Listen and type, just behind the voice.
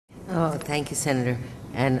Oh, thank you, Senator.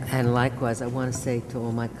 And likewise, I want to say to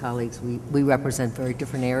all my colleagues, we represent very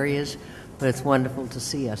different areas, but it's wonderful to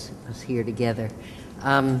see us here together.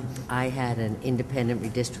 I had an independent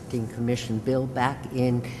redistricting commission bill back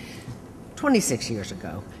in 26 years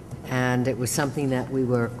ago, and it was something that we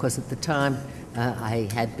were, because at the time I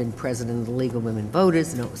had been president of the League of Women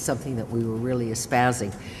Voters, and it was something that we were really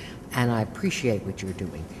espousing, and I appreciate what you're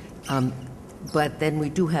doing. But then we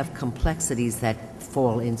do have complexities that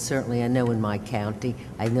fall in, certainly I know in my county,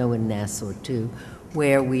 I know in Nassau too,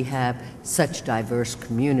 where we have such diverse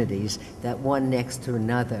communities that one next to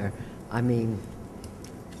another, I mean,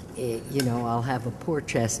 I'll have a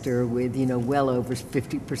Portchester with, well over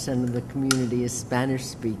 50% of the community is Spanish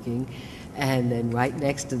speaking, and then right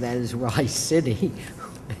next to that is Rice City,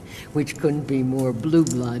 which couldn't be more blue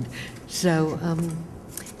blood. So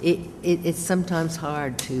it's sometimes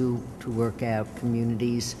hard to work out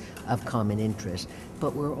communities of common interest,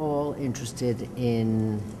 but we're all interested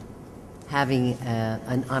in having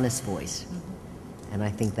an honest voice. And I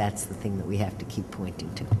think that's the thing that we have to keep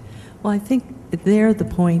pointing to. Well, I think there the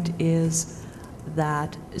point is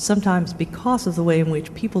that sometimes because of the way in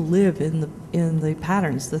which people live in the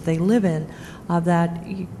patterns that they live in,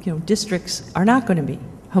 that districts are not going to be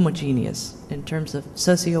homogeneous in terms of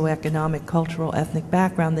socioeconomic, cultural, ethnic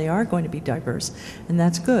background. They are going to be diverse, and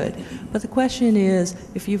that's good. But the question is,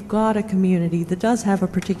 if you've got a community that does have a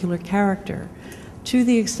particular character, to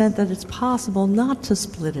the extent that it's possible not to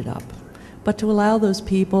split it up, but to allow those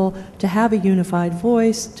people to have a unified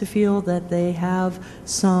voice, to feel that they have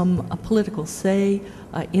some political say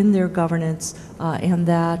in their governance, and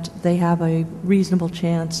that they have a reasonable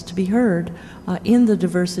chance to be heard in the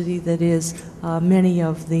diversity that is many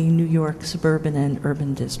of the New York suburban and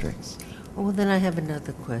urban districts. Well, then I have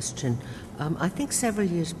another question. I think several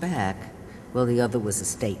years back, well, the other was a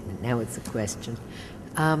statement, now it's a question.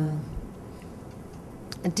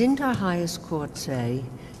 Didn't our highest court say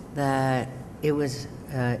that it was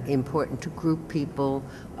important to group people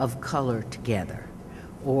of color together,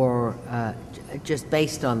 or just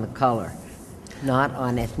based on the color, not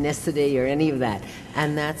on ethnicity or any of that?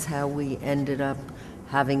 And that's how we ended up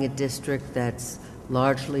having a district that's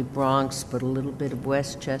largely Bronx, but a little bit of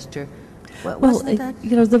Westchester.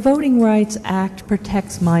 The Voting Rights Act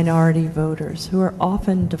protects minority voters who are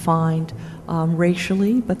often defined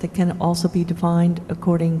racially, but they can also be defined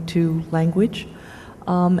according to language.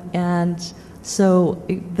 And so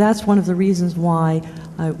that's one of the reasons why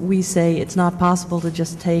we say it's not possible to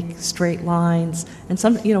just take straight lines. And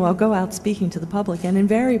I'll go out speaking to the public, and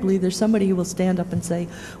invariably there's somebody who will stand up and say,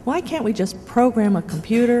 why can't we just program a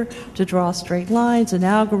computer to draw straight lines, an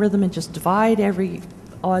algorithm, and just divide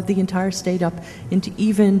the entire state up into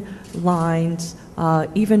even lines,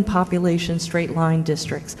 even population straight line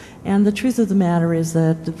districts? And the truth of the matter is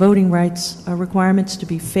that the voting rights requirements to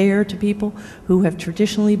be fair to people who have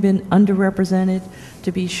traditionally been underrepresented,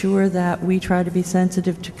 to be sure that we try to be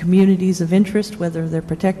sensitive to communities of interest, whether they're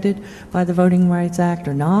protected by the Voting Rights Act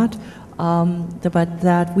or not, but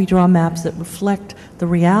that we draw maps that reflect the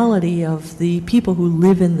reality of the people who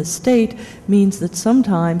live in the state, means that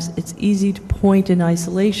sometimes it's easy to point in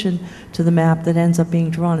isolation to the map that ends up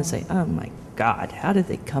being drawn and say, oh my God, how did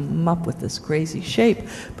they come up with this crazy shape?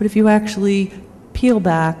 But if you actually peel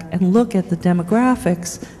back and look at the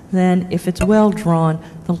demographics, then if it's well drawn,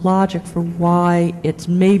 the logic for why it's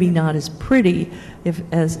maybe not as pretty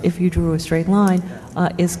as if you drew a straight line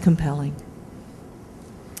is compelling.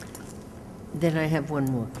 Then I have one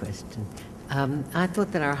more question. I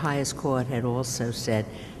thought that our highest court had also said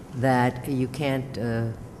that you can't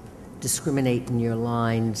discriminate in your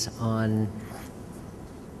lines on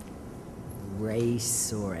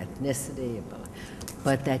race or ethnicity,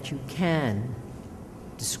 but that you can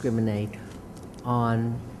discriminate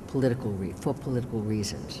on for political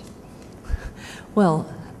reasons. Well,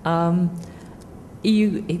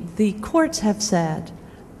 the courts have said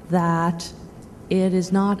that it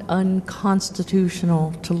is not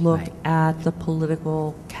unconstitutional to look at the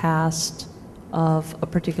political cast of a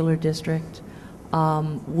particular district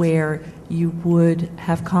where you would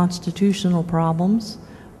have constitutional problems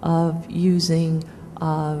of using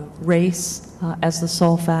race as the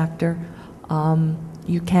sole factor.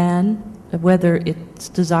 You can, whether it's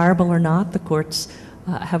desirable or not, the courts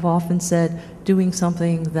have often said doing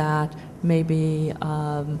something that may be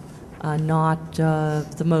not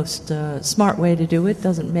the most smart way to do it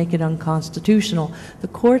doesn't make it unconstitutional. The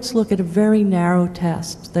courts look at a very narrow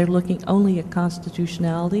test. They're looking only at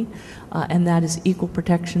constitutionality, and that is equal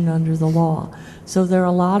protection under the law. So there are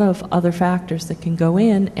a lot of other factors that can go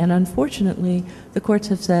in, and unfortunately, the courts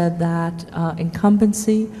have said that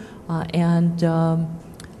incumbency and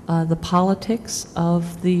the politics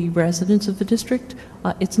of the residents of the district,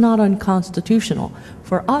 it's not unconstitutional.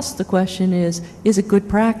 For us, the question is it good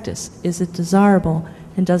practice? Is it desirable?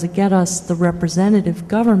 And does it get us the representative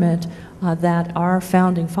government that our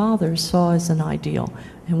founding fathers saw as an ideal?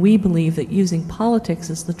 And we believe that using politics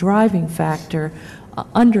as the driving factor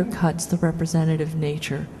undercuts the representative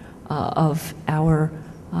nature of our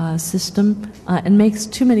system and makes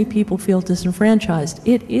too many people feel disenfranchised.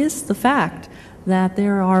 It is the fact that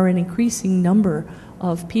there are an increasing number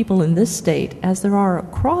of people in this state, as there are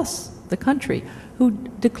across the country, who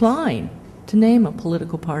decline to name a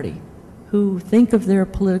political party, who think of their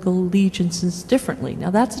political allegiances differently. Now,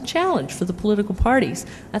 that's a challenge for the political parties.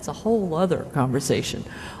 That's a whole other conversation.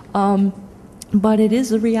 But it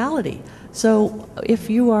is a reality. So if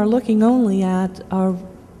you are looking only at our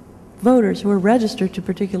voters who are registered to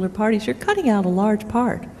particular parties, you're cutting out a large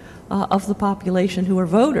part of the population who are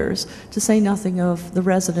voters, to say nothing of the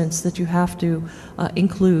residents that you have to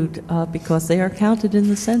include because they are counted in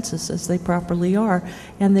the census as they properly are,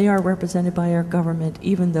 and they are represented by our government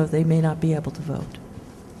even though they may not be able to vote.